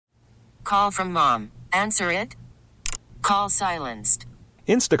Call from mom. Answer it. Call silenced.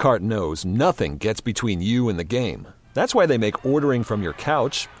 Instacart knows nothing gets between you and the game. That's why they make ordering from your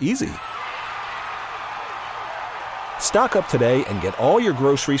couch easy. Stock up today and get all your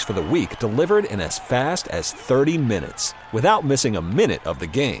groceries for the week delivered in as fast as 30 minutes without missing a minute of the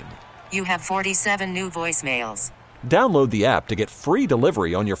game. You have 47 new voicemails. Download the app to get free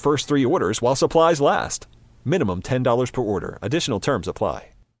delivery on your first 3 orders while supplies last. Minimum $10 per order. Additional terms apply.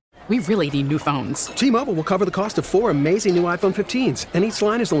 We really need new phones. T-Mobile will cover the cost of 4 amazing new iPhone 15s, and each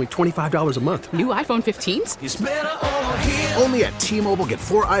line is only $25 a month. New iPhone 15s? It's better over here. Only at T-Mobile, get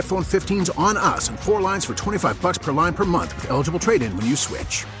 4 iPhone 15s on us and 4 lines for $25 per line per month with eligible trade-in when you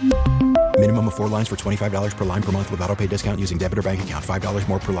switch. Minimum of 4 lines for $25 per line per month with autopay discount using debit or bank account. $5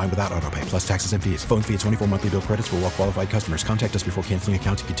 more per line without autopay, plus taxes and fees. Phone fee at 24 monthly bill credits for well-qualified customers. Contact us before canceling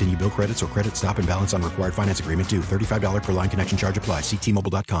account to continue bill credits or credit stop and balance on required finance agreement due. $35 per line connection charge applies. See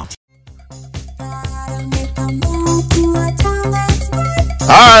T-Mobile.com.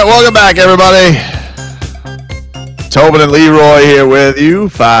 All right, welcome back, everybody. Tobin and Leroy here with you,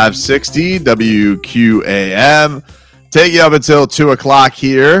 560 WQAM. Take you up until 2 o'clock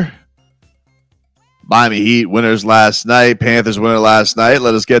here. Miami Heat winners last night. Panthers winner last night.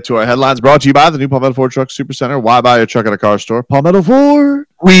 Let us get to our headlines. Brought to you by the new Palmetto Ford Truck Supercenter. Why buy a truck at a car store? Palmetto Ford.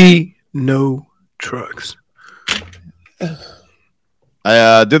 We know trucks.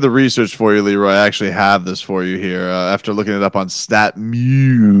 I did the research for you, Leroy. I actually have this for you here. After looking it up on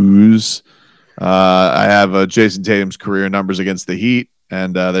StatMuse, I have Jayson Tatum's career numbers against the Heat,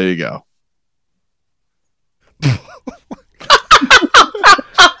 and there you go.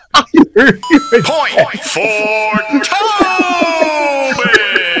 Point for Tobin!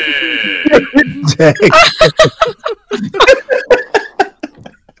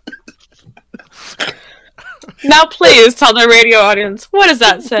 Now, please tell the radio audience, what does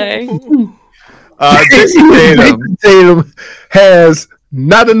that say? Jayson Tatum has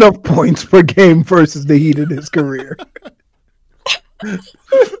not enough points per game versus the Heat in his career.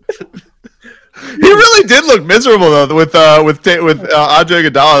 He really did look miserable though with Andre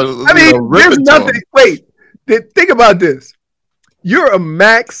Iguodala. I mean, there's nothing. Wait, think about this. You're a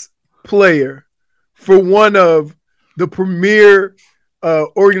max player for one of the premier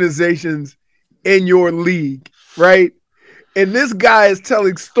organizations in your league, right? And this guy is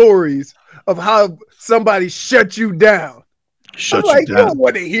telling stories of how somebody shut you down. Shut you down. You don't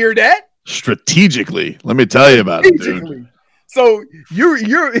want to hear that. Strategically, let me tell you about it, dude. So you're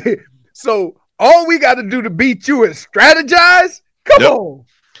so all we got to do to beat you is strategize. Come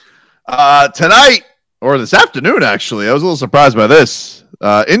on. Tonight or this afternoon, actually, I was a little surprised by this.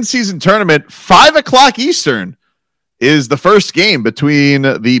 In-season tournament, 5 o'clock Eastern is the first game between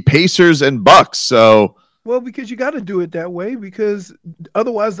the Pacers and Bucks. So, well, because you got to do it that way, because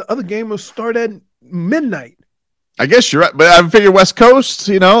otherwise the other game will start at midnight. I guess you're right, but I figure West Coast,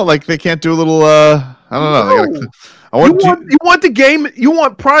 like they can't do a little. I don't know. You want the game? You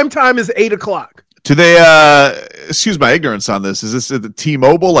want prime time is 8 o'clock. Do they? Excuse my ignorance on this. Is this at the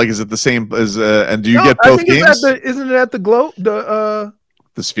T-Mobile? Like, is it the same as? And do you get both games? Isn't it at the Globe? The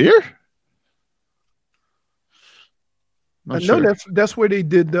Sphere? No, that's where they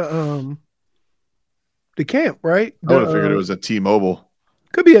did the camp, right? I would have figured it was at T-Mobile.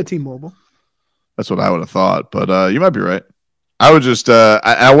 Could be at T-Mobile. That's what I would have thought, but you might be right. I would just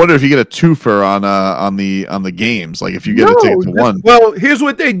I wonder if you get a twofer on the games, like if you get a ticket to one. Well, here's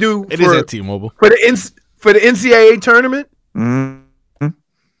what they do. It is at T-Mobile for the NCAA tournament. Mm-hmm.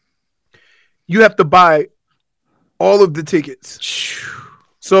 You have to buy all of the tickets.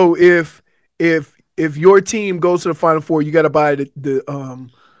 So if your team goes to the Final Four, you got to buy the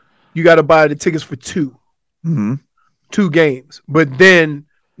tickets for 2 games. But then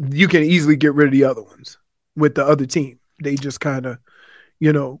you can easily get rid of the other ones with the other team. They just kind of,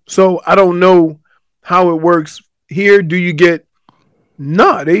 So I don't know how it works here. Do you get?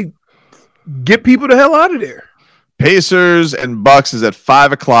 No, they get people the hell out of there. Pacers and Bucks is at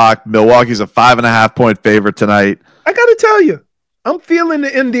 5 o'clock. Milwaukee's a 5.5 point favorite tonight. I got to tell you, I'm feeling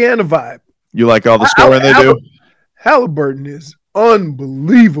the Indiana vibe. You like all the scoring they do? Halliburton is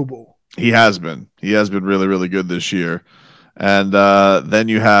unbelievable. He has been really, really good this year. And then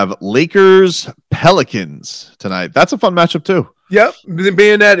you have Lakers Pelicans tonight. That's a fun matchup too. Yep,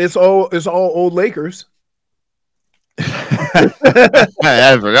 being that it's all old Lakers.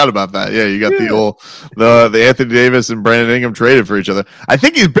 I forgot about that. Yeah, you got the Anthony Davis and Brandon Ingram traded for each other. I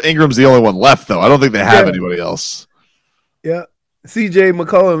think Ingram's the only one left though. I don't think they have anybody else. Yeah, CJ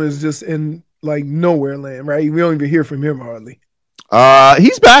McCollum is just in like nowhere land, right? We don't even hear from him hardly.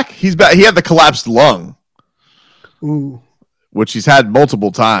 He's back. He had the collapsed lung. Ooh. which he's had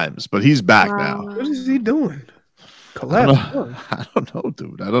multiple times, but he's back now. What is he doing? I don't know,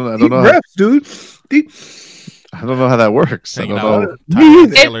 dude. I don't know. Reps, dude. I don't know how that works. I don't know.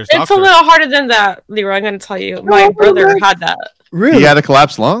 It's a little harder than that, Leroy. I'm going to tell you. My brother had that. Really? He had a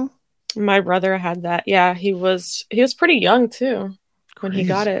collapsed lung? My brother had that. Yeah, he was pretty young too when he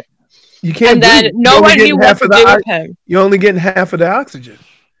got it. You can't. And then no one knew what to do with him. You're only getting half of the oxygen.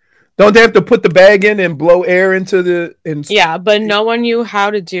 Don't they have to put the bag in and blow air into the? Yeah, but no one knew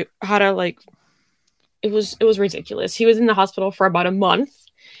how to like. It was ridiculous. He was in the hospital for about a month,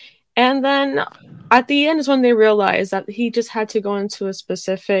 and then at the end is when they realized that he just had to go into a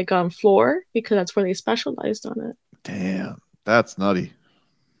specific floor because that's where they specialized on it. Damn, that's nutty.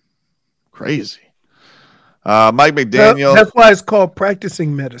 Crazy. Mike McDaniel. That's why it's called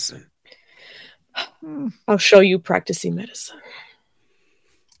practicing medicine. I'll show you practicing medicine.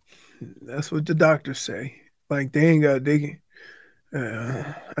 That's what the doctors say. Like they ain't got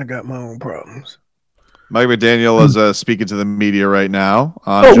I got my own problems. Mike McDaniel is speaking to the media right now.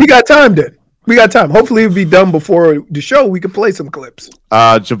 We got time then. We got time. Hopefully it'll be done before the show. We can play some clips.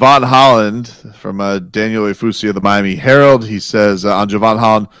 Javon Holland from Daniel Efusi of the Miami Herald. He says on Javon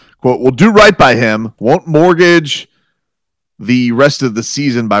Holland, quote, "We'll do right by him. Won't mortgage the rest of the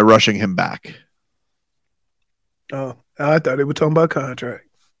season by rushing him back." Oh, I thought they were talking about contract.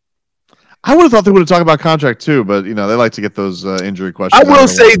 I would have thought they would have talked about contract too, but they like to get those injury questions. I will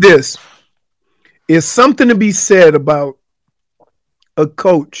say this. Is something to be said about a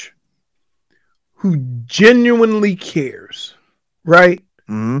coach who genuinely cares, right?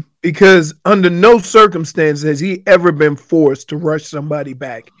 Mm-hmm. Because under no circumstance has he ever been forced to rush somebody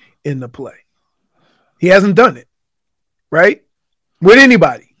back in the play. He hasn't done it, right? With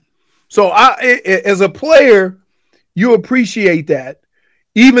anybody. So as a player, you appreciate that,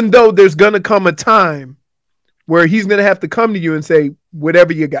 even though there's going to come a time where he's going to have to come to you and say,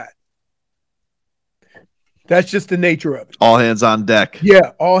 whatever you got. That's just the nature of it. All hands on deck.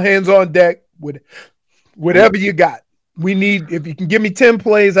 Yeah, all hands on deck with whatever you got. If you can give me 10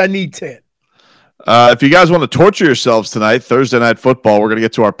 plays, I need 10. If you guys want to torture yourselves tonight, Thursday Night Football, we're going to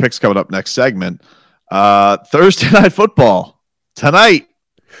get to our picks coming up next segment. Thursday Night Football tonight.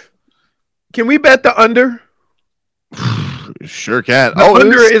 Can we bet the under? Sure can. The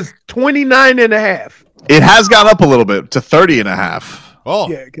under is 29.5. It has gone up a little bit to 30.5. Oh.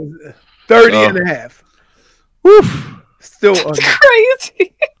 Yeah, because 30.5. Woof. Still That's under.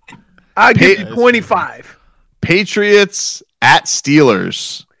 crazy. I'll give you 25. Patriots at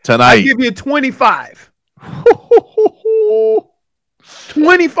Steelers tonight. I'll give you 25.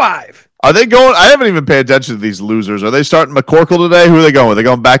 25. Are they going? I haven't even paid attention to these losers. Are they starting McCorkle today? Who are they going? Are they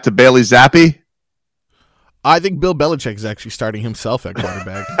going back to Bailey Zappi? I think Bill Belichick is actually starting himself at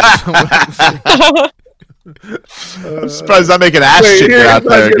quarterback. I'm surprised not making ass shit out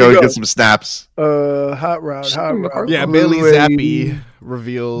there. Go get some snaps. Hot route. Yeah, Bailey Zappi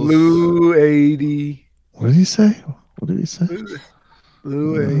reveals. Blue 80. What did he say?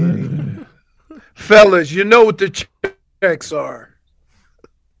 Blue 80. Fellas, you know what the checks are.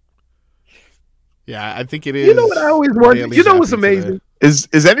 Yeah, I think it is. You know what I always wonder? You know what's amazing? Is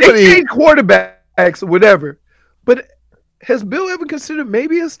anybody they change quarterbacks or whatever, but has Bill ever considered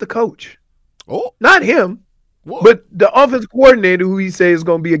maybe it's the coach? Oh, not him, but the offensive coordinator who he says is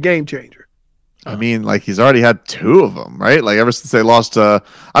going to be a game changer. I mean, like he's already had 2 of them, right? Like ever since they lost,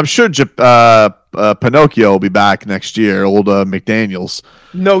 I'm sure Pinocchio will be back next year. Old McDaniels.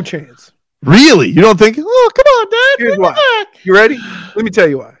 No chance. Really? You don't think? Oh, come on, Dad. Here's why. You ready? Let me tell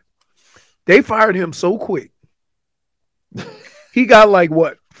you why. They fired him so quick. He got like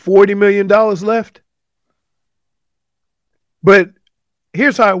what, $40 million left? But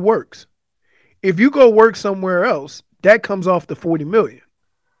here's how it works. If you go work somewhere else, that comes off the $40 million.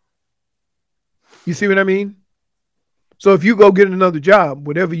 You see what I mean? So if you go get another job,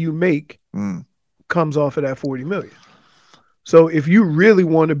 whatever you make comes off of that $40 million. So if you really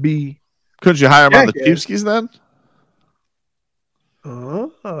want to be, couldn't you hire him on the Chiefs then?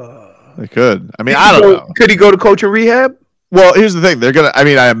 They could. I mean, I don't know. Could he go to coaching rehab? Well, here's the thing.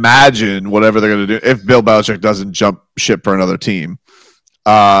 I imagine whatever they're going to do, if Bill Belichick doesn't jump ship for another team,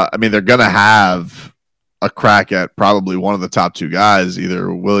 they're going to have a crack at probably one of the top 2 guys,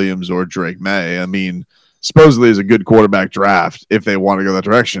 either Williams or Drake May. I mean, supposedly is a good quarterback draft if they want to go that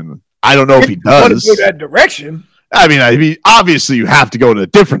direction. I don't know if he does. Want to go that direction? I mean, obviously you have to go in a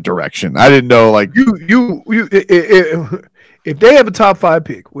different direction. I didn't know, like if they have a top 5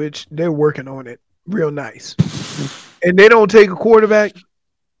 pick, which they're working on it real nice, and they don't take a quarterback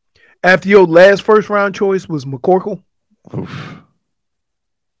after your last first round choice was McCorkle. Oof.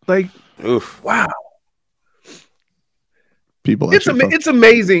 Like, oof. Wow. people. It's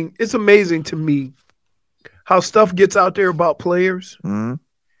amazing. It's amazing to me how stuff gets out there about players, and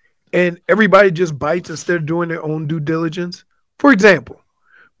everybody just bites instead of doing their own due diligence. For example,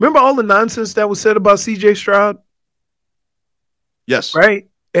 remember all the nonsense that was said about C.J. Stroud? Yes. Right?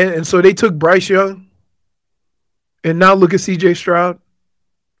 And so they took Bryce Young, and now look at C.J. Stroud,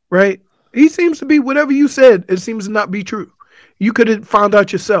 right? He seems to be whatever you said. It seems to not be true. You could have found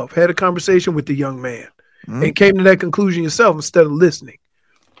out yourself, had a conversation with the young man, and came to that conclusion yourself instead of listening.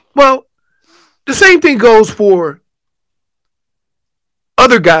 Well, the same thing goes for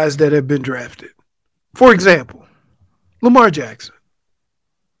other guys that have been drafted. For example, Lamar Jackson,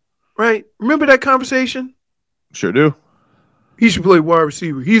 right? Remember that conversation? Sure do. He should play wide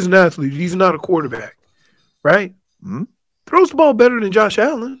receiver. He's an athlete. He's not a quarterback, right? Throws the ball better than Josh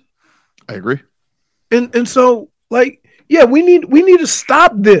Allen. I agree. And so, like, yeah, we need to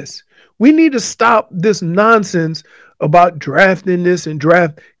stop this. We need to stop this nonsense about drafting this and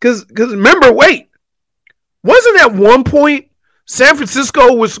draft. Because remember, wasn't at one point San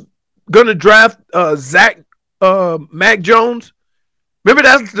Francisco was going to draft Mac Jones? Remember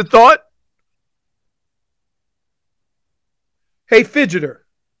that's the thought? Hey, Fidgeter.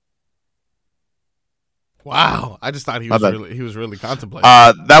 Wow, I just thought he was really contemplating.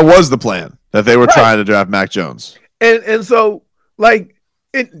 That was the plan, that they were trying to draft Mac Jones. And so, like,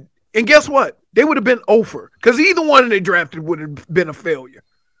 and guess what? They would have been over because either one they drafted would have been a failure.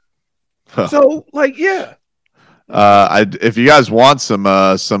 Huh. So, like, yeah. If you guys want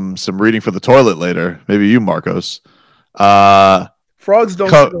some reading for the toilet later, maybe you, Marcos. Frogs don't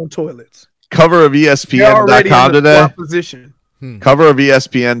sit on toilets. Cover of ESPN.com today. Position. Cover of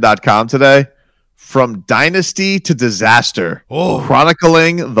ESPN.com today. From dynasty to disaster,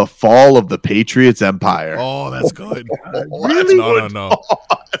 chronicling the fall of the Patriots empire. Oh, that's good. Really? No.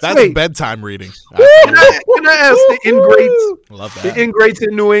 That's bedtime reading. Can I ask the ingrates? Love that. The ingrates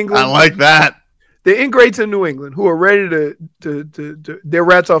in New England. I like that. The ingrates in New England who are ready to their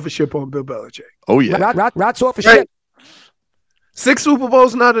rats off a ship on Bill Belichick. Oh yeah, rats off a ship. 6 Super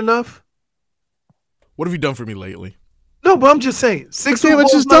Bowls not enough. What have you done for me lately? No, but I'm just saying. 6 Super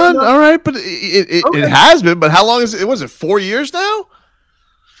Bowls is done. All right, but it has been. But how long is it? Was it 4 years now?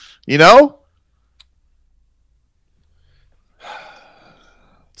 You know,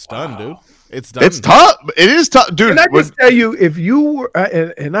 it's done, dude. It's done. It's tough. It is tough, dude. Can I just tell you, if you were,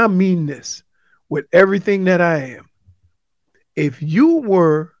 and I mean this with everything that I am, if you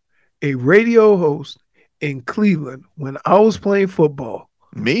were a radio host in Cleveland when I was playing football,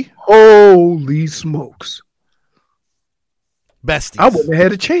 me? Holy smokes. Besties. I wouldn't have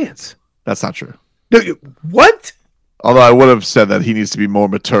had a chance. That's not true. What? Although I would have said that he needs to be more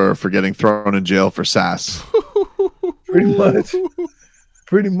mature for getting thrown in jail for sass. Pretty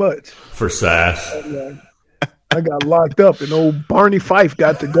much. For sass. I got locked up, and old Barney Fife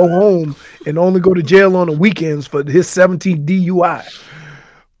got to go home and only go to jail on the weekends for his 17th DUI.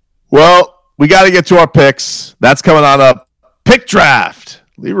 Well, we got to get to our picks. That's coming on up. Pick draft.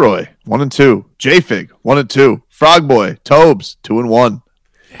 Leroy, 1-2. J-Fig, 1-2. Frog Boy, Tobes, 2-1.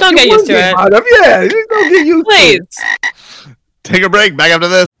 Don't get used to it. Yeah, don't get used to it. Please. Take a break. Back after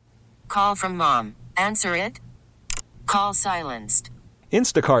this. Call from mom. Answer it. Call silenced.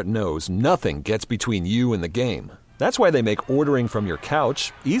 Instacart knows nothing gets between you and the game. That's why they make ordering from your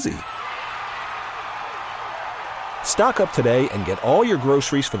couch easy. Stock up today and get all your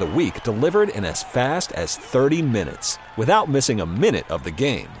groceries for the week delivered in as fast as 30 minutes without missing a minute of the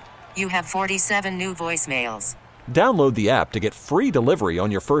game. You have 47 new voicemails. Download the app to get free delivery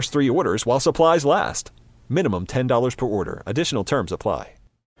on your first 3 orders while supplies last. Minimum $10 per order. Additional terms apply.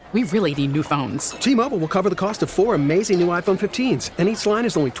 We really need new phones. T-Mobile will cover the cost of 4 amazing new iPhone 15s, and each line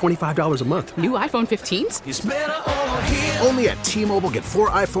is only $25 a month. New iPhone 15s? It's better over here. Only at T-Mobile, get 4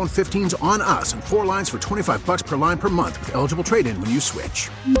 iPhone 15s on us and 4 lines for $25 per line per month with eligible trade-in when you switch.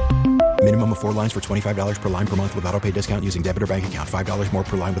 Minimum of 4 lines for $25 per line per month with autopay discount using debit or bank account. $5 more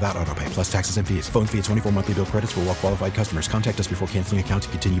per line without autopay, plus taxes and fees. Phone fee at 24 monthly bill credits for well-qualified customers. Contact us before canceling account to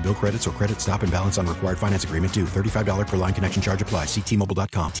continue bill credits or credit stop and balance on required finance agreement due. $35 per line connection charge applies. See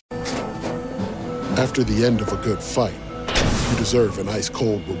T-Mobile.com. After the end of a good fight, you deserve an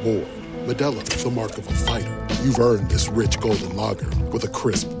ice-cold reward. Modelo is the mark of a fighter. You've earned this rich golden lager with a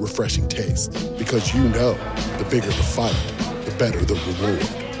crisp, refreshing taste. Because you know, the bigger the fight, the better the reward.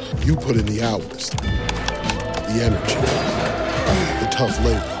 You put in the hours, the energy, the tough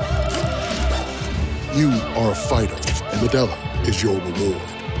labor. You are a fighter, and Modelo is your reward.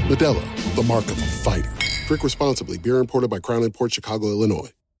 Modelo, the mark of a fighter. Drink responsibly. Beer imported by Crown Imports, Chicago, Illinois.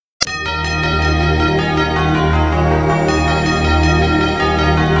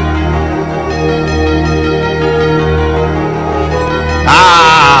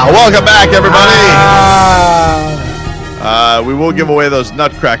 Welcome back, everybody. We will give away those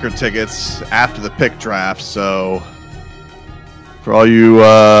Nutcracker tickets after the pick draft. So, for all you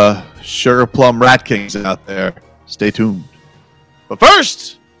Sugar Plum Rat Kings out there, stay tuned. But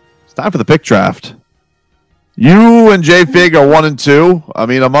first, it's time for the pick draft. You and J Fig are 1 and 2. I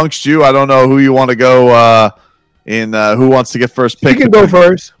mean, amongst you, I don't know who you want to go in. Who wants to get first pick? You can go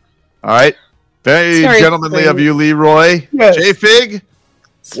first. All right. Very gentlemanly of you, Leroy. Yes. J Fig,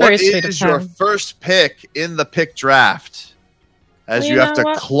 what is your first pick in the pick draft? As you have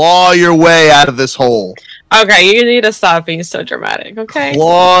to claw your way out of this hole. Okay, you need to stop being so dramatic, okay?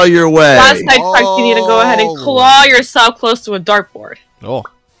 Claw your way. Last night, you need to go ahead and claw yourself close to a dartboard. Oh,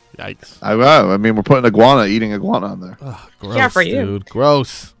 yikes. I mean, we're putting eating iguana on there. Ugh, gross, Yeah, for you. dude.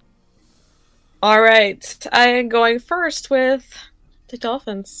 Gross. All right, I am going first with the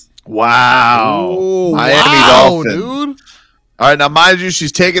Dolphins. Wow. Ooh, Miami Dolphins. Dude. All right, now mind you,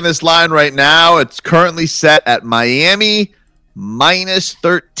 she's taking this line right now. It's currently set at Miami minus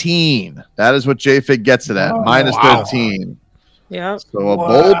 13. That is what J-Fig gets it at, minus 13. Yeah. So a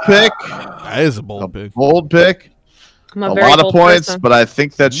bold pick. That is a bold pick. Bold pick. I'm a lot of points, but I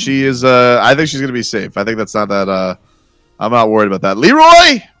think that she is. I think she's going to be safe. I think that's not that. I'm not worried about that.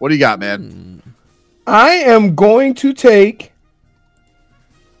 Leroy, what do you got, man? I am going to take.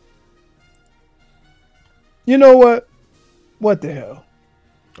 You know what? What the hell?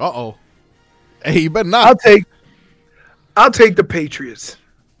 Uh-oh. Hey, you better not. I'll take the Patriots.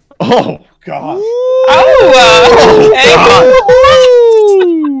 Oh, God. Oh,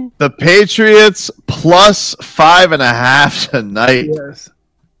 The Patriots plus 5.5 tonight. Yes.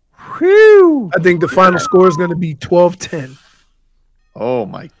 Whew. I think the final score is going to be 12-10. Oh,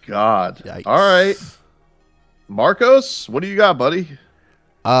 my God. Yikes. All right. Marcos, what do you got, buddy?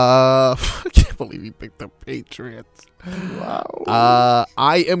 I can't believe you picked the Patriots. Wow.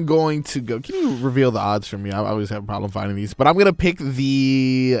 I am going to go. Can you reveal the odds for me? I always have a problem finding these, but I'm going to pick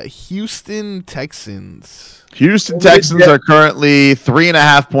the Houston Texans. Houston Texans are currently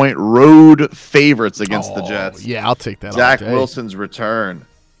 3.5-point road favorites against the Jets. Yeah, I'll take that. Zach Wilson's return.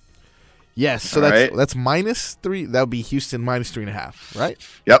 Yes, so that's minus 3. That would be Houston minus 3.5, right?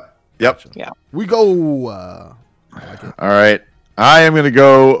 Yep. Yeah. We go. I like it. All right. I am going to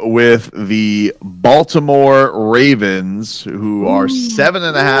go with the Baltimore Ravens, who are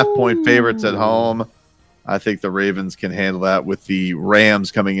 7.5-point favorites at home. I think the Ravens can handle that with the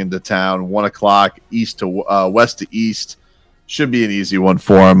Rams coming into town. 1 o'clock west to east. Should be an easy one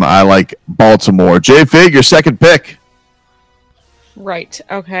for them. I like Baltimore. J Fig, your second pick. Right.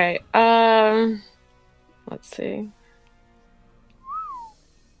 Okay. Let's see.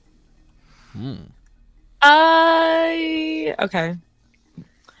 Okay.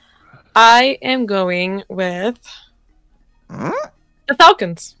 I am going with the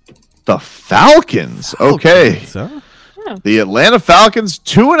Falcons. The Falcons. Okay. So? Yeah. The Atlanta Falcons,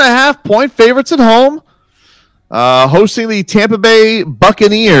 2.5-point favorites at home. Hosting the Tampa Bay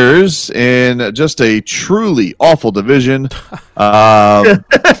Buccaneers in just a truly awful division.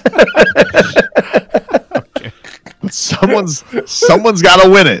 Someone's got to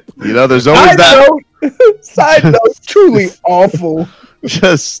win it. You know, there's always Side note, truly awful.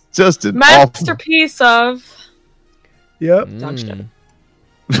 Just an masterpiece of. Yep.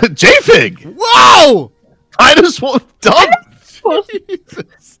 J-Fig. Whoa! I just want dumb.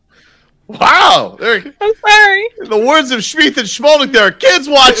 Wow. I'm sorry. In the words of Schmeeth and Schmolnick, there are kids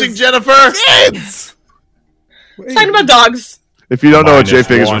watching, Jennifer. Kids! Talking about dogs. If you don't know what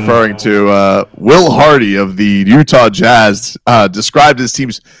J-Fig is referring to, Will Hardy of the Utah Jazz described his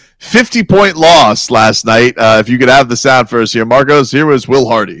team's 50-point loss last night. If you could have the sound for us here, Marcos, here was Will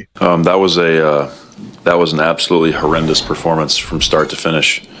Hardy. That was an absolutely horrendous performance from start to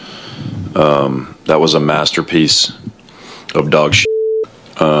finish. That was a masterpiece of dog shit.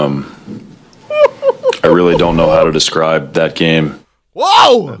 I really don't know how to describe that game.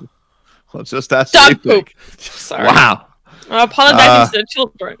 Whoa! Let's just ask dog J-Fig. poop. Sorry. Wow. I apologize to the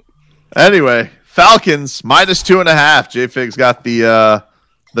children. Anyway, Falcons minus 2.5. J-Fig's got the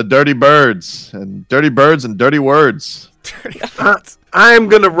Dirty Birds and Dirty Words. I am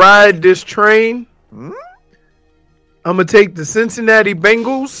going to ride this train. I'm going to take the Cincinnati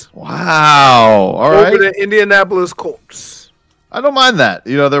Bengals. Wow. All right. Over the Indianapolis Colts. I don't mind that.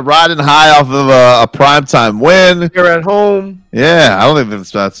 You know, they're riding high off of a primetime win. They're at home. Yeah, I don't think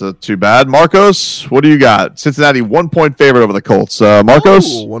that's too bad. Marcos, what do you got? Cincinnati 1-point favorite over the Colts. Marcos?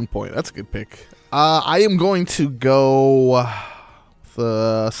 Ooh, 1 point. That's a good pick. I am going to go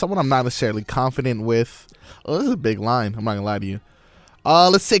with someone I'm not necessarily confident with. Oh, this is a big line. I'm not going to lie to you.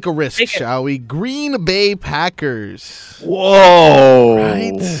 Let's take a risk, shall we? Green Bay Packers. Whoa.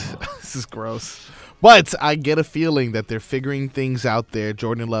 Right? This is gross. But I get a feeling that they're figuring things out there.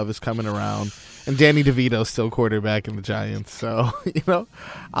 Jordan Love is coming around, and Danny DeVito's still quarterback in the Giants. So,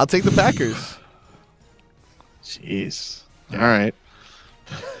 I'll take the Packers. Jeez. All right.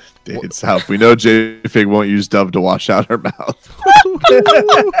 David South. We know J-Fig won't use Dove to wash out her mouth.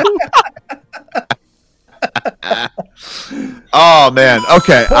 Oh, man.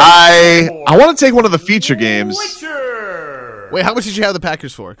 Okay. I want to take one of the feature games. Wait, how much did you have the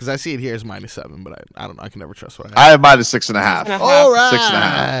Packers for? Because I see it here as -7, but I don't know. I can never trust what I have. I have -6.5. All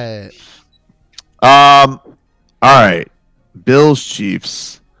right. 6.5. All right. Bills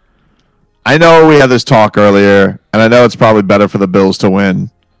Chiefs. I know we had this talk earlier, and I know it's probably better for the Bills to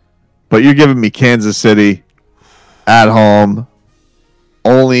win, but you're giving me Kansas City at home,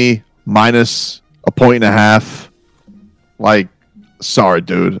 only -1.5. Like, sorry,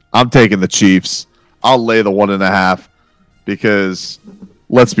 dude. I'm taking the Chiefs. I'll lay the 1.5 because,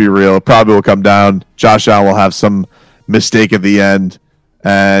 let's be real, it probably will come down. Josh Allen will have some mistake at the end,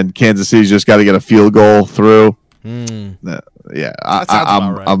 and Kansas City's just got to get a field goal through. Yeah,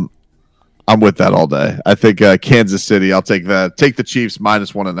 I'm with that all day. I think Kansas City. I'll take that. Take the Chiefs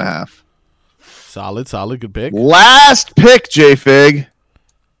 -1.5. Solid, good pick. Last pick, J-Fig.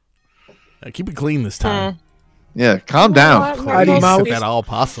 Keep it clean this time. Yeah, calm down. If at all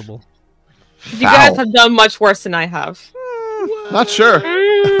possible. You guys have done much worse than I have. Not sure.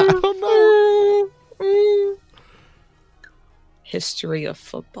 I don't know. History of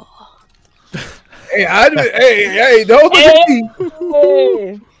football. Hey, don't look at me.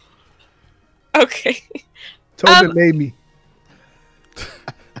 Okay. Tobin made me.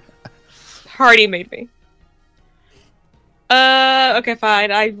 Hardy made me. Okay,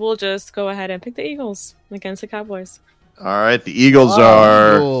 fine. I will just go ahead and pick the Eagles against the Cowboys. All right, the Eagles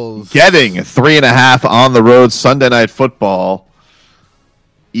are getting 3.5 on the road Sunday Night Football.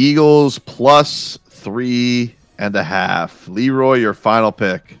 Eagles +3.5. Leroy, your final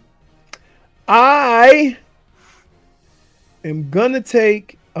pick. I am going to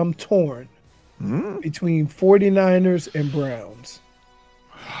take, I'm torn between 49ers and Browns.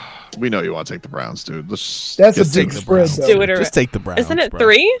 We know you want to take the Browns, dude. That's a big spread, though. Do it just take the Browns. Isn't it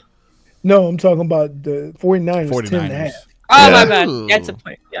 3? No, I'm talking about the 49ers. 10.5. Oh, my bad. That's a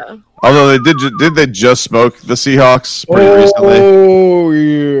point. Yeah. Although did they just smoke the Seahawks pretty recently? Oh,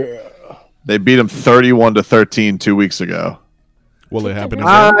 yeah. They beat them 31-13 2 weeks ago. Will it happen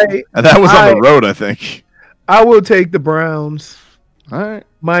again? And that was on the road, I think. I will take the Browns. All right.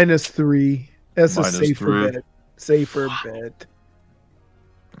 -3. That's a -3. safer bet.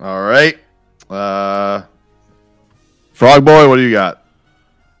 All right. Frog Boy, what do you got?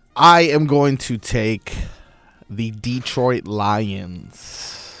 I am going to take the Detroit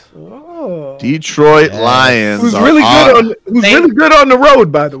Lions. Oh. Detroit Lions. Who's really good on the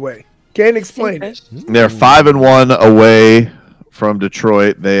road, by the way. Can't explain it. They're 5-1 away from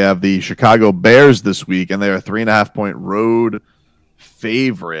Detroit. They have the Chicago Bears this week, and they are 3.5-point road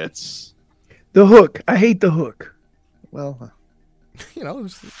favorites. The hook. I hate the hook. Well,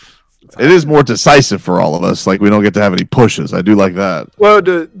 it is more decisive for all of us. Like, we don't get to have any pushes. I do like that. Well,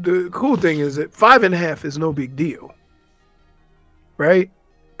 the cool thing is that 5.5 is no big deal, right?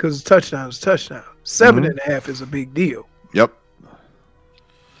 Because touchdown is touchdown. 7.5 is a big deal. Yep.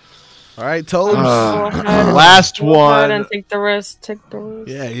 All right, Toads. Last one. And take the risk. Take the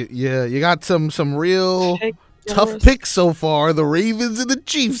risk. Yeah. You got some real tough picks so far. The Ravens and the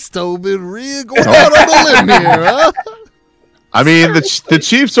Chiefs, Tobin. Real going out on the limb here, huh? I mean, the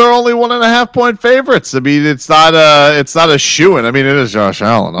Chiefs are only 1.5-point favorites. I mean, it's not a shoo-in. I mean, it is Josh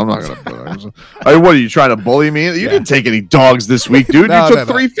Allen. I'm not gonna. What are you trying to bully me? You didn't take any dogs this week, dude. You took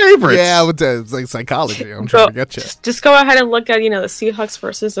 3 favorites. Yeah, but it's like psychology. I'm trying to get you. Just go ahead and look at the Seahawks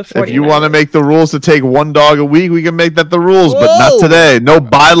versus the 49ers. If you want to make the rules to take one dog a week, we can make that the rules, but not today. No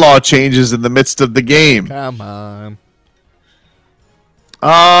bylaw changes in the midst of the game. Come on.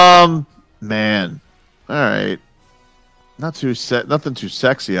 Man. All right. Nothing too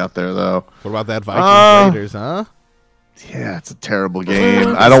sexy out there, though. What about that Vikings Raiders, huh? Yeah, it's a terrible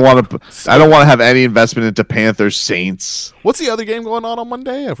game. I don't want to have any investment into Panthers Saints. What's the other game going on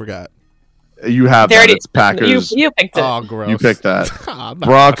Monday? I forgot. You have that. It's Packers. You picked it. Oh, gross. You picked that.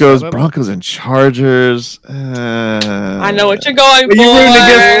 Broncos and Chargers. I know what you're going for.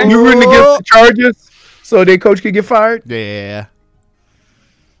 You rooting against the Chargers so their coach could get fired? Yeah.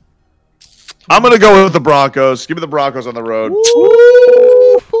 I'm going to go with the Broncos. Give me the Broncos on the road.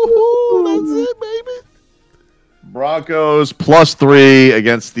 That's it, baby. Broncos +3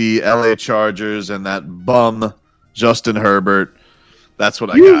 against the LA Chargers and that bum Justin Herbert. That's what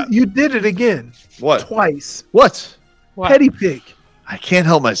I got. You did it again. What? Twice. What? Petty pick. I can't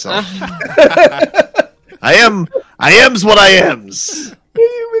help myself. I am's what I am's.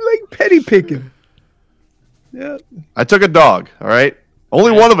 We like petty picking. Yeah. I took a dog, all right?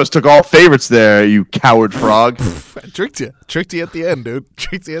 Only one of us took all favorites there, you coward frog. I tricked you at the end, dude.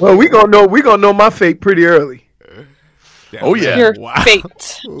 Well, we gonna know my fate pretty early. Oh yeah. Your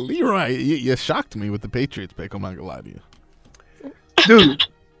fate. Leroy, you shocked me with the Patriots pick. I'm not gonna lie to you. Dude,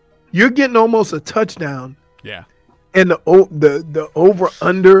 you're getting almost a touchdown. Yeah. And the over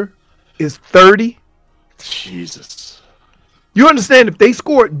under is 30. Jesus. You understand if they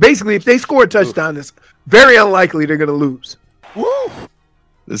score a touchdown, it's very unlikely they're gonna lose. Woo!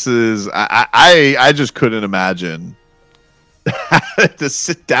 This is I just couldn't imagine to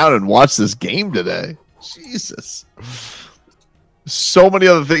sit down and watch this game today. Jesus. So many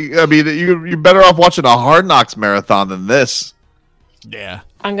other things. I mean, you're better off watching a Hard Knocks marathon than this. Yeah.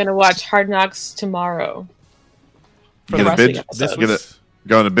 I'm gonna watch Hard Knocks tomorrow. Going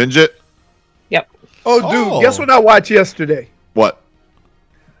to binge it? Yep. Oh, dude, guess what I watched yesterday? What?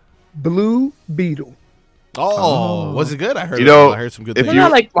 Blue Beetle. Oh, was it good? I heard some good things. Isn't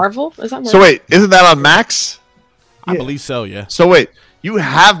that like Marvel? Is that Marvel? So wait, isn't that on Max? I believe so, yeah. So wait, you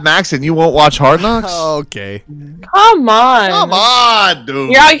have Max and you won't watch Hard Knocks? Okay. Come on. Come on,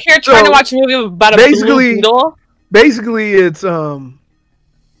 dude. You're out here trying to watch a movie about a blue beetle? Basically, it's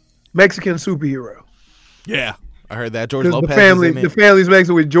Mexican superhero. Yeah, I heard that. George Lopez. The family's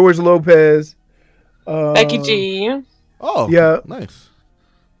Mexican with George Lopez. Becky G. Oh, yeah, nice.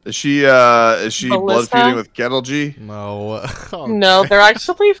 Is she blood feuding with Kettle G? No. No, they're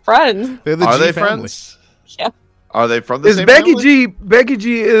actually friends. They're the Are G they family. friends? Yeah. Are they from the Is same Becky family? G? Becky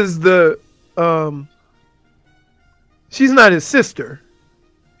G is the she's not his sister.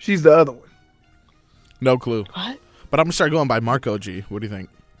 She's the other one. No clue. What? But I'm gonna start going by Marco G. What do you think?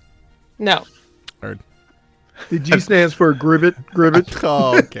 No. Heard. The G stands for Grivet.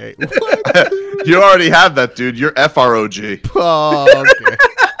 Oh, okay. You already have that, dude. You're FROG. Oh, okay.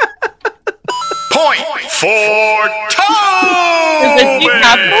 Point for Is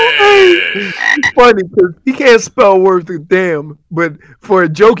it It's funny because he can't spell worth a damn, but for a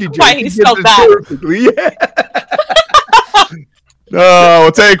jokey joke, Why he gets spelled it that? perfectly. Yeah.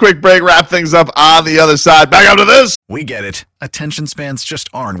 We'll take a quick break, wrap things up on the other side. Back up to this. We get it. Attention spans just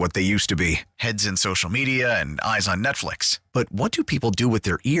aren't what they used to be. Heads in social media and eyes on Netflix. But what do people do with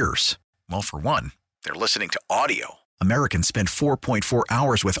their ears? Well, for one, they're listening to audio. Americans spend 4.4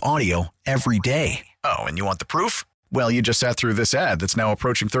 hours with audio every day. Oh, and you want the proof? Well, you just sat through this ad that's now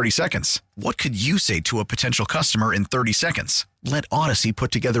approaching 30 seconds. What could you say to a potential customer in 30 seconds? Let Odyssey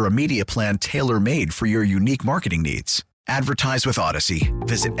put together a media plan tailor-made for your unique marketing needs. Advertise with Odyssey.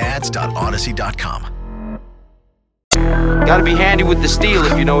 Visit ads.odyssey.com. Gotta be handy with the steel,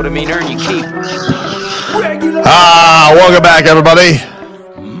 if you know what I mean. Earn your keep. Welcome back, everybody.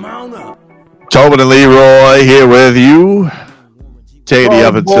 Tobin and Leroy here with you. Taking you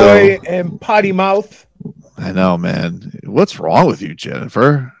up until boy and potty mouth. I know, man. What's wrong with you,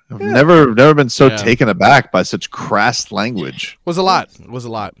 Jennifer? I've never been so taken aback by such crass language. It was a lot.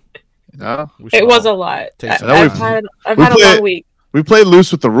 No? It was a lot. I've had a long week. We play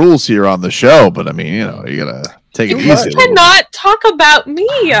loose with the rules here on the show, but I mean, you gotta take it easy. You cannot talk about me.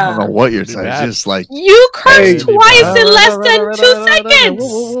 I don't know what you're saying. It's just like you cursed twice in less than 2 seconds.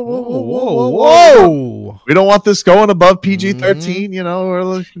 Whoa! We don't want this going above PG-13.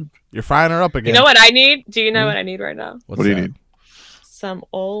 You're firing her up again. You know what I need? Do you know what I need right now? What do you need? Some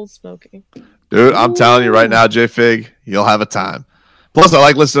old smoking. Dude, I'm telling you right now, J-Fig, you'll have a time. Plus, I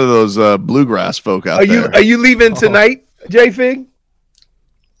like listening to those bluegrass folk out there. Are you leaving tonight, J-Fig?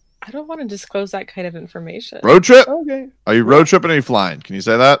 I don't want to disclose that kind of information. Road trip? Okay. Are you road tripping or are you flying? Can you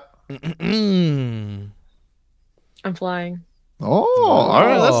say that? I'm flying. Oh, all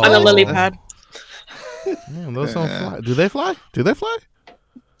right. That's on a lily pad. Man, those don't fly. Do they fly?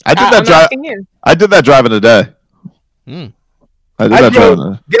 I did that drive. I did that driving today. I did that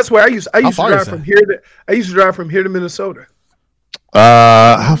driving. Guess where I used to drive from here to. I used to drive from here to Minnesota.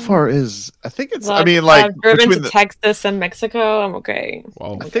 How far is? I think it's. Well, I mean, like I've driven to Texas and Mexico. I'm okay.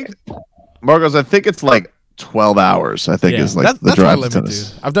 Well, I think, Marcos. I think it's like 12 hours. I think is like the drive to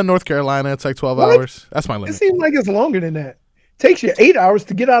Tennessee. I've done North Carolina. It's like 12 hours. That's my limit. It seems like it's longer than that. Takes you 8 hours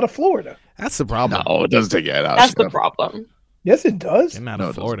to get out of Florida. That's the problem. No, it doesn't take you 8 hours. That's the problem. Yes, it does. Getting out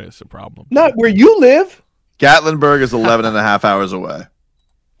of Florida is the problem. Not where you live. Gatlinburg is 11 and a half hours away.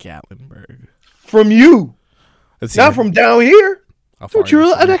 Gatlinburg. From you. Not not from down here. Dude,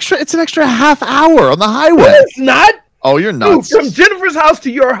 it's an extra half hour on the highway. No, it's not. Oh, you're nuts. Dude, from Jennifer's house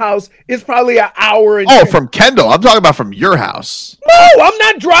to your house is probably an hour. From Kendall. I'm talking about from your house. No, I'm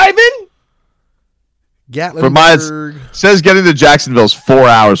not driving. For mine, it says getting to Jacksonville is 4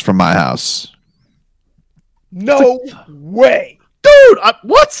 hours from my house. No way. Dude,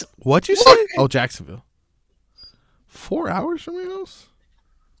 what? What'd you say? Oh, Jacksonville. 4 hours from your house?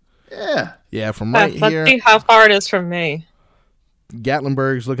 Yeah. Yeah, from right let's here. see how far it is from me.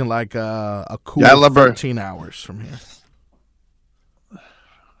 Gatlinburg's looking like a cool Gatlinburg. 13 hours from here.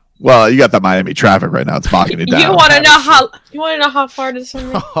 Well, you got that Miami traffic right now. It's bogging me down. You want to know how far it is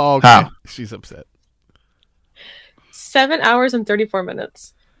from me? Oh, okay. How? She's upset. 7 hours and 34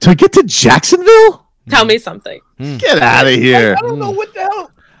 minutes. To get to Jacksonville? Tell me something. Get out of here. I don't know what the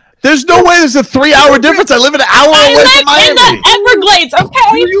hell. There's no way there's a 3 hour difference. I live an hour away from Miami. In the Everglades,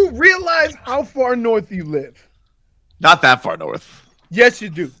 okay? Do you realize how far north you live? Not that far north. Yes, you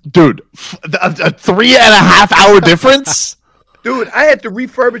do. Dude, a 3.5 hour difference? Dude, I had to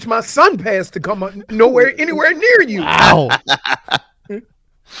refurbish my sun pass to come anywhere near you. Wow.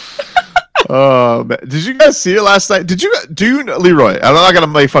 Oh, man. Did you guys see it last night? Do you know, Leroy? I'm not going to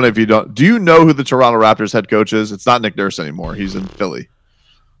make fun of if you don't. Do you know who the Toronto Raptors head coach is? It's not Nick Nurse anymore. He's in Philly.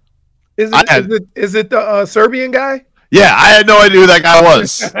 Is it the Serbian guy? Yeah, I had no idea who that guy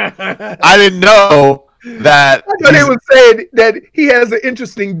was. I didn't know that. I thought they were saying that he has an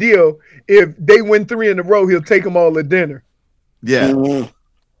interesting deal. If they win 3 in a row, he'll take them all to dinner. Yeah.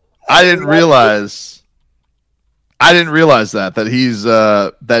 I didn't realize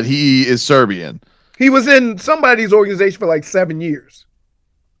that he is Serbian. He was in somebody's organization for like 7 years.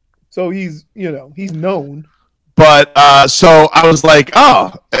 So he's known. But so I was like,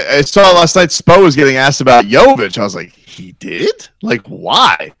 oh, I saw last night Spo was getting asked about Jovic. I was like, he did? Like,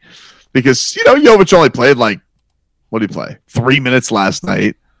 why? Because, Jovic only played what did he play? 3 minutes last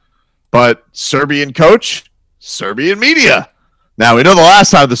night. But Serbian coach, Serbian media. Now, we know the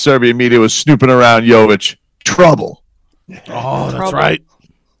last time the Serbian media was snooping around Jovic, trouble. Oh, that's right.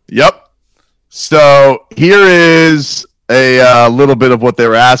 Yep. So here is a little bit of what they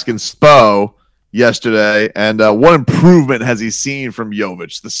were asking Spo yesterday, and what improvement has he seen from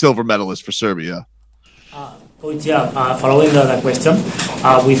Jovic, the silver medalist for Serbia? Coach, following the question,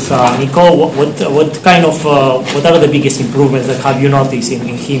 with Nico, what kind of what are the biggest improvements that have you noticed in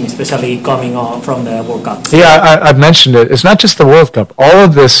him, especially coming from the World Cup? Yeah, I've mentioned it. It's not just the World Cup. All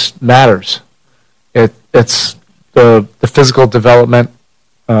of this matters. It's the physical development,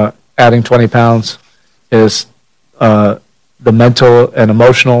 adding 20 pounds, is the mental and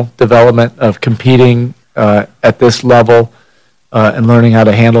emotional development of competing at this level and learning how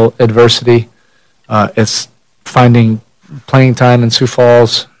to handle adversity. It's finding playing time in Sioux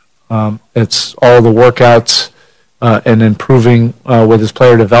Falls. It's all the workouts and improving with his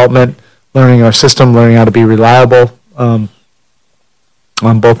player development, learning our system, learning how to be reliable on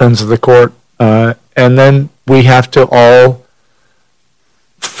both ends of the court. And then we have to all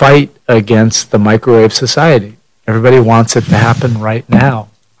fight against the microwave society. Everybody wants it to happen right now.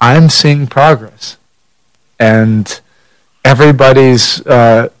 I'm seeing progress. And everybody's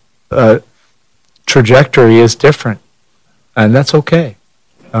trajectory is different. And that's okay.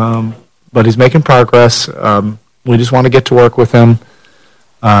 But he's making progress. We just want to get to work with him.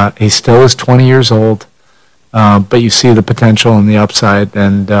 He still is 20 years old. But you see the potential and the upside.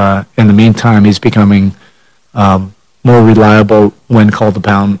 And in the meantime, he's becoming more reliable when called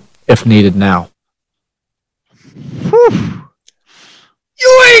upon if needed now. Whew.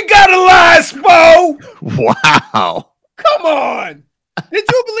 You ain't got to lie, Spo. Wow. Come on. Did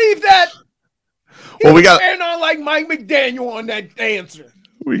you believe that? Well, we got on like Mike McDaniel on that answer.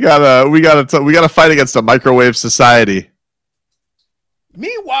 We gotta fight against a microwave society.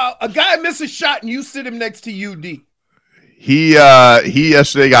 Meanwhile, a guy misses a shot and you sit him next to UD. He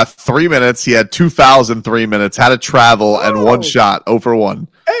yesterday got 3 minutes. He had 2 fouls in 3 minutes. Had to travel and 1 shot over 1.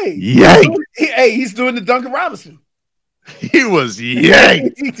 Hey, yank! He's doing the Duncan Robinson. He was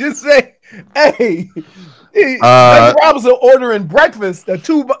yanked. He just said, "Hey, Duncan Robinson ordering breakfast a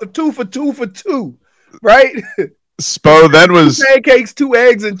two for two, right?" Spo then was 2 pancakes, 2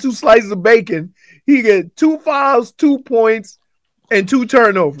 eggs, and 2 slices of bacon. He get 2 fouls, 2 points, and 2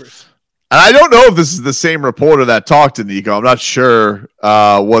 turnovers. And I don't know if this is the same reporter that talked to Nico. I'm not sure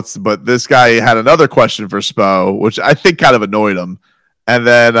but this guy had another question for Spo, which I think kind of annoyed him. And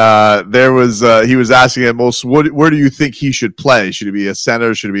then he was asking him, well, where do you think he should play? Should he be a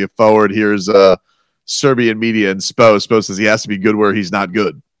center? Should he be a forward? Here's Serbian media and Spo. Spo says he has to be good where he's not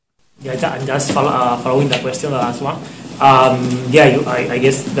good. Yeah, just following the question, the last one. I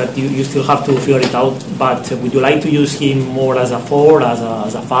guess that you still have to figure it out, but would you like to use him more as a 4,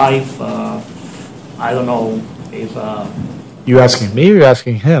 as a 5? I don't know if... You asking me or you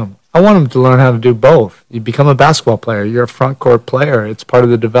asking him? I want him to learn how to do both. You become a basketball player. You're a front court player. It's part of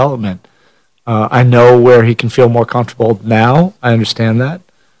the development. I know where he can feel more comfortable now. I understand that,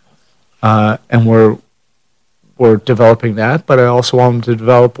 and we're developing that. But I also want him to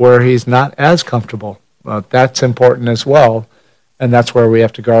develop where he's not as comfortable. That's important as well, and that's where we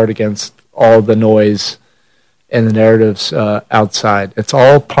have to guard against all the noise and the narratives outside. It's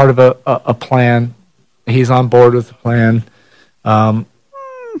all part of a plan. He's on board with the plan.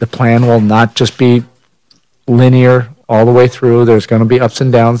 The plan will not just be linear all the way through. There's going to be ups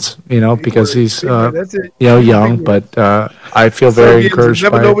and downs, because he's young. But I feel very encouraged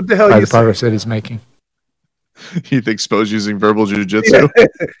by the progress that he's making. You think Spo's using verbal jujitsu?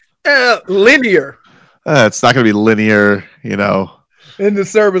 Linear. It's not going to be linear, And the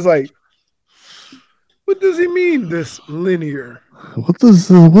server's like, what does he mean, this linear? What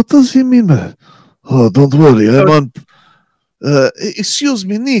does he mean by? Oh, don't worry, I'm on. Excuse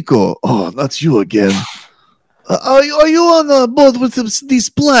me, Nico. Oh, not you again. Are you on board with this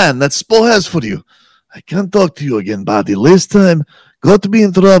plan that Spo has for you? I can't talk to you again, buddy. Last time, got to be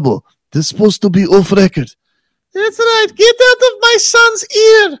in trouble. This is supposed to be off record. That's right. Get out of my son's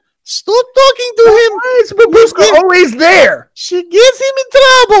ear. Stop talking to him. Why is Babushka always there? She gets him in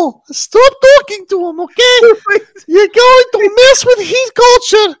trouble. Stop talking to him, okay? You're going to mess with heat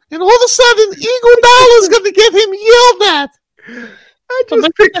culture, and all of a sudden, Ego Dollar's going to get him yelled at. I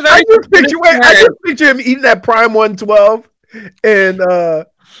just picture him eating that Prime 112, and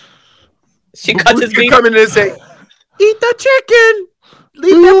she cuts his meat. Come in and say, "Eat the chicken.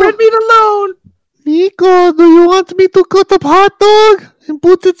 Leave that red meat alone." Nico, do you want me to cut up hot dog and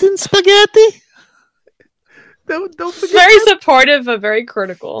put it in spaghetti? Don't forget. Very supportive, but very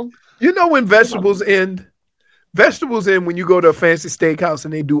critical. You know when vegetables end? Vegetables end when you go to a fancy steakhouse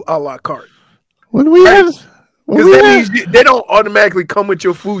and they do a la carte. When we have... Because that means they don't automatically come with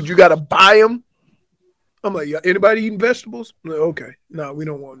your food. You got to buy them. I'm like, anybody eating vegetables? Like, okay. No, we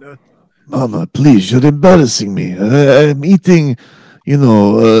don't want none. Mama, please, you're embarrassing me. I'm eating...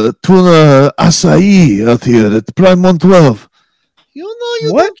 tuna acai out here at Prime 112. You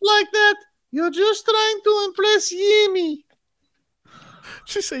don't like that. You're just trying to impress Yemi.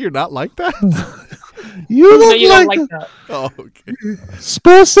 She said you're not like that? You don't like that. Oh, okay.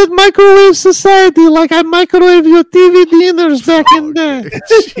 Spo said microwave society like I microwave your TV dinners back in there.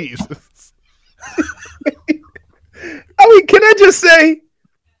 Jesus. I mean, can I just say,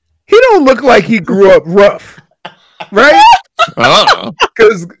 he don't look like he grew up rough. Right?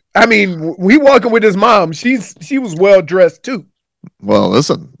 Because we walking with his mom. She was well dressed too. Well,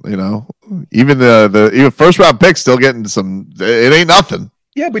 listen, even the first round pick still getting some. It ain't nothing.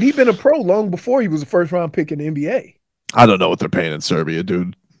 Yeah, but he been a pro long before he was a first round pick in the NBA. I don't know what they're paying in Serbia,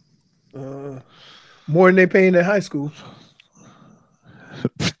 dude. More than they paying in high school.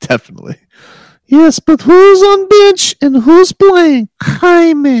 Definitely. Yes, but who's on bench and who's playing?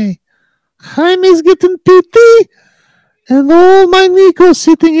 Jaime. Jaime's getting PT. And all my Nico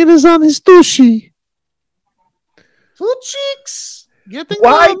sitting in is on his tushy. 2 cheeks.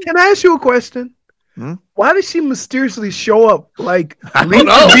 Why? Can I ask you a question? Why did she mysteriously show up like Lee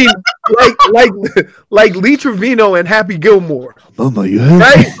Trevino and Happy Gilmore? Mama, you have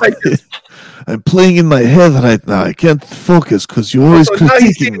right? I'm playing in my head right now. I can't focus because you're always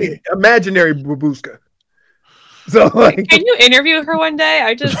critiquing me. Imaginary Babushka. So, can you interview her one day?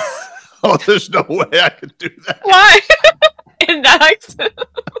 I just. Oh, there's no way I could do that. Why? In that accent.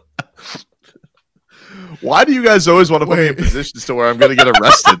 Why do you guys always want to put me in positions to where I'm going to get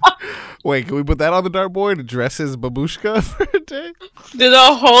arrested? Wait, can we put that on the dartboard and dress as Babushka for a day? Do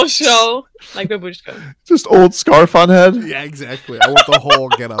the whole show like Babushka. Just old scarf on head? Yeah, exactly. I want the whole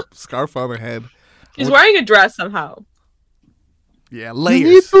get up. Scarf on her head. She's wearing a dress somehow. Yeah,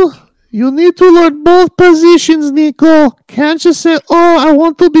 layers. You need to learn both positions, Nico. Can't you say, I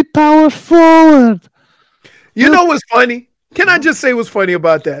want to be power forward? You know what's funny? Can I just say what's funny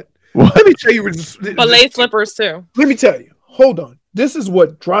about that? What? Let me tell you. Ballet slippers, too. Let me tell you. Hold on. This is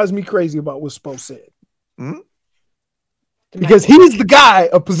what drives me crazy about what Spo said. Because he's the guy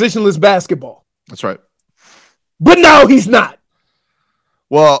of positionless basketball. That's right. But no, he's not.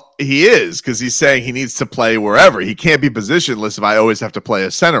 Well, he is, because he's saying he needs to play wherever. He can't be positionless if I always have to play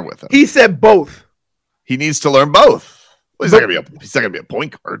a center with him. He said both. He needs to learn both. Well, he's not gonna be a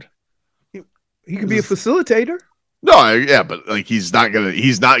point guard. He could be a facilitator. No, but like he's not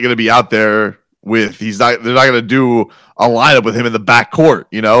gonna be out there with. They're not gonna do a lineup with him in the back court.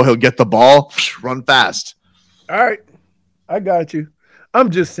 He'll get the ball, run fast. All right, I got you. I'm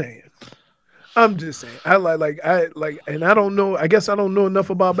just saying. I like, and I don't know. I guess I don't know enough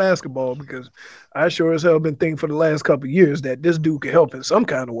about basketball because I sure as hell been thinking for the last couple of years that this dude could help in some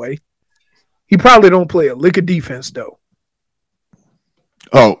kind of way. He probably don't play a lick of defense though.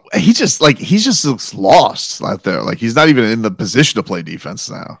 Oh, he just looks lost out there. Like he's not even in the position to play defense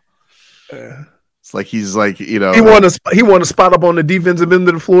now. It's like he's like, he want to spot up on the defensive end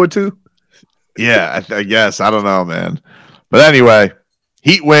of the floor too. Yeah, I guess. I don't know, man. But anyway,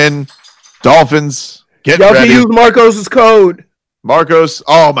 Heat win. Dolphins get ready. Y'all can use Marcos's code. Marcos.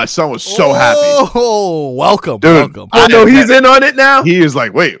 Oh, my son was so happy. Oh, welcome, dude. welcome. I know he's in on it now. He is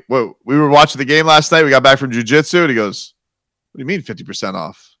like, wait, whoa. We were watching the game last night. We got back from jiu-jitsu, and he goes, "What do you mean 50%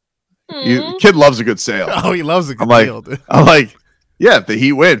 off?" Kid loves a good sale. Oh, he loves a good deal, dude. I'm like, yeah, if the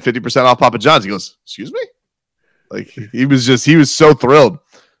Heat win, 50% off Papa John's. He goes, "Excuse me?" Like he was so thrilled.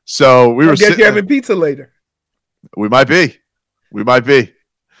 So we were having pizza later. We might be.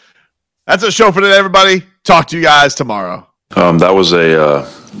 That's a show for today, everybody. Talk to you guys tomorrow. That was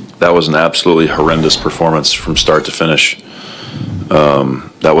an absolutely horrendous performance from start to finish.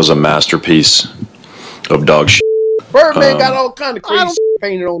 That was a masterpiece of dog shit. Birdman got all kind of crazy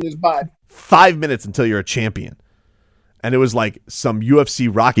painted on his body. 5 minutes until you're a champion, and it was like some UFC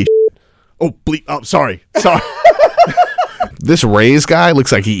Rocky. Oh, bleep! Oh, sorry. This Rays guy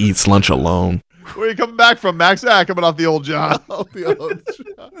looks like he eats lunch alone. Where are you coming back from, Max? Coming off the old John.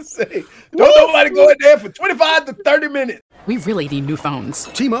 Say, don't nobody go in there for 25 to 30 minutes. We really need new phones.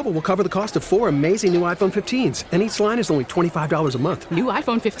 T-Mobile will cover the cost of 4 amazing new iPhone 15s, and each line is only $25 a month. New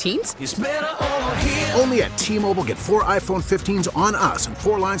iPhone 15s? It's better over here. Only at T-Mobile, get 4 iPhone 15s on us and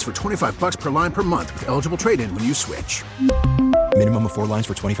 4 lines for $25 per line per month with eligible trade-in when you switch. Minimum of 4 lines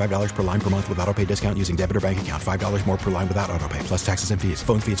for $25 per line per month with autopay discount using debit or bank account. $5 more per line without autopay, plus taxes and fees.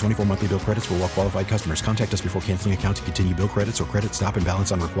 Phone fee at 24 monthly bill credits for well-qualified customers. Contact us before canceling account to continue bill credits or credit stop and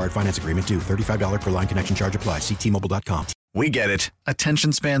balance on required finance agreement due. $35 per line connection charge applies. See T-Mobile.com. We get it.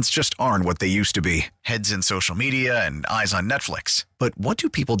 Attention spans just aren't what they used to be. Heads in social media and eyes on Netflix. But what do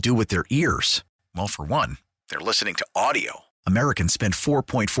people do with their ears? Well, for one, they're listening to audio. Americans spend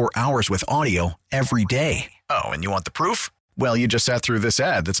 4.4 hours with audio every day. Oh, and you want the proof? Well, you just sat through this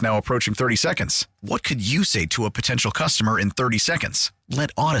ad that's now approaching 30 seconds. What could you say to a potential customer in 30 seconds?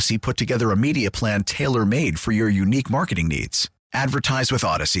 Let Odyssey put together a media plan tailor-made for your unique marketing needs. Advertise with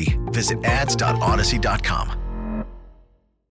Odyssey. Visit ads.odyssey.com.